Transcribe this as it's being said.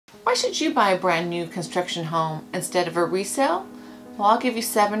Why should you buy a brand new construction home instead of a resale? Well, I'll give you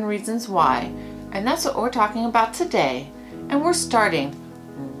 7 reasons why, and that's what we're talking about today, and we're starting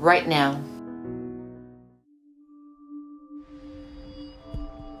right now.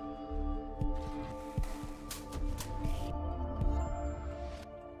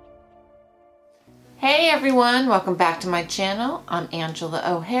 Hey everyone, welcome back to my channel. I'm Angela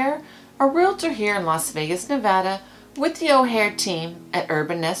O'Hare, a realtor here in Las Vegas, Nevada with the O'Hare team at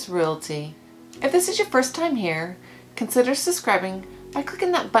Urban Nest Realty. If this is your first time here, consider subscribing by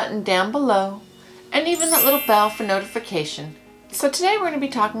clicking that button down below and even that little bell for notification. So today we're going to be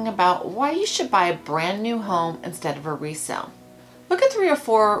talking about why you should buy a brand new home instead of a resale. Look at 3 or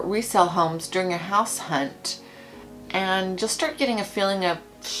 4 resale homes during your house hunt and you'll start getting a feeling of,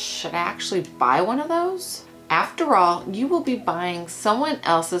 should I actually buy one of those? After all, you will be buying someone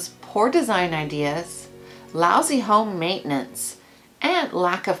else's poor design ideas, lousy home maintenance, and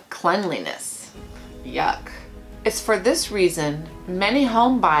lack of cleanliness. Yuck. It's for this reason many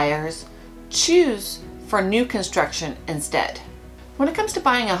home buyers choose for new construction instead. When it comes to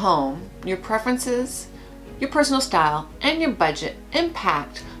buying a home, your preferences, your personal style, and your budget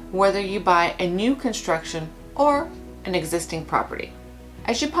impact whether you buy a new construction or an existing property.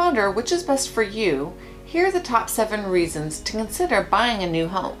 As you ponder which is best for you, here are the top 7 reasons to consider buying a new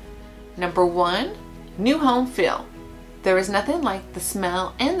home. Number 1, new home feel. There is nothing like the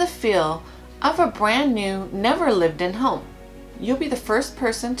smell and the feel of a brand new, never lived in home. You'll be the first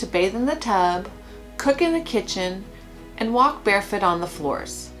person to bathe in the tub, cook in the kitchen, and walk barefoot on the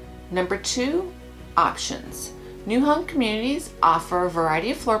floors. Number 2, options. New home communities offer a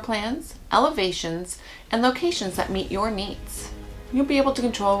variety of floor plans, elevations, and locations that meet your needs. You'll be able to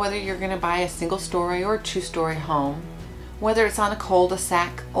control whether you're going to buy a single-story or a 2-story home, whether it's on a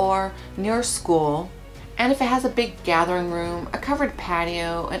cul-de-sac or near a school, and if it has a big gathering room, a covered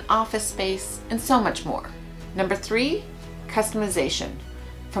patio, an office space, and so much more. Number 3, customization.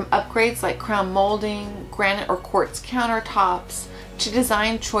 From upgrades like crown molding, granite or quartz countertops, to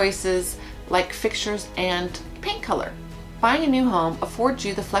design choices like fixtures and paint color. Buying a new home affords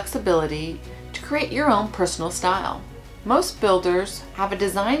you the flexibility to create your own personal style. Most builders have a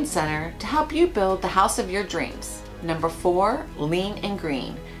design center to help you build the house of your dreams. Number 4, lean and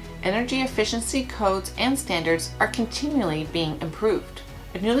green. Energy efficiency codes and standards are continually being improved.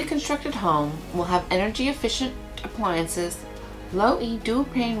 A newly constructed home will have energy efficient appliances, low E dual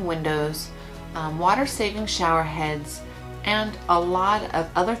pane windows, water saving shower heads, and a lot of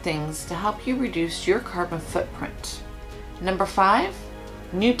other things to help you reduce your carbon footprint. Number 5,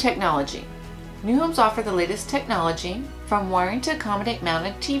 new technology. New homes offer the latest technology, from wiring to accommodate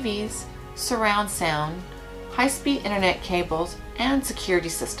mounted TVs, surround sound, high-speed internet cables, and security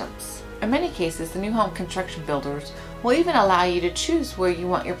systems. In many cases, the new home construction builders will even allow you to choose where you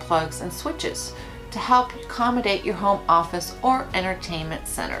want your plugs and switches to help accommodate your home office or entertainment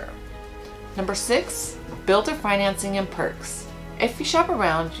center. Number 6, builder financing and perks. If you shop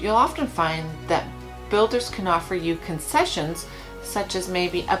around, you'll often find that builders can offer you concessions such as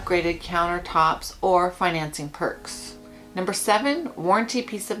maybe upgraded countertops or financing perks. Number 7, warranty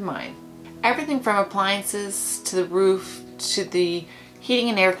peace of mind. Everything from appliances to the roof to the heating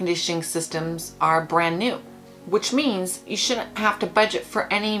and air conditioning systems are brand new, which means you shouldn't have to budget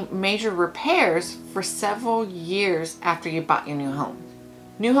for any major repairs for several years after you bought your new home.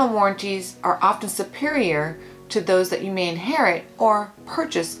 New home warranties are often superior to those that you may inherit or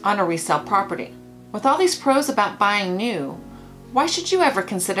purchase on a resale property. With all these pros about buying new, why should you ever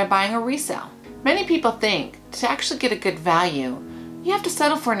consider buying a resale? Many people think to actually get a good value, you have to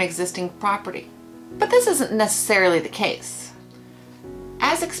settle for an existing property. But this isn't necessarily the case.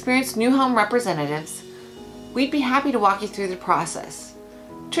 As experienced new home representatives, we'd be happy to walk you through the process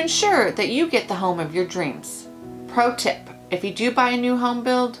to ensure that you get the home of your dreams. Pro tip, if you do buy a new home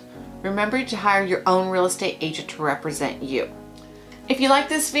build, remember to hire your own real estate agent to represent you. If you like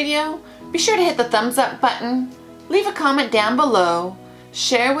this video, be sure to hit the thumbs up button, leave a comment down below,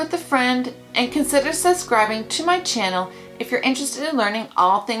 share with a friend, and consider subscribing to my channel if you're interested in learning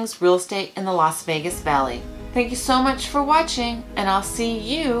all things real estate in the Las Vegas Valley. Thank you so much for watching, and I'll see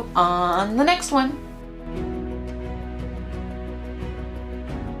you on the next one.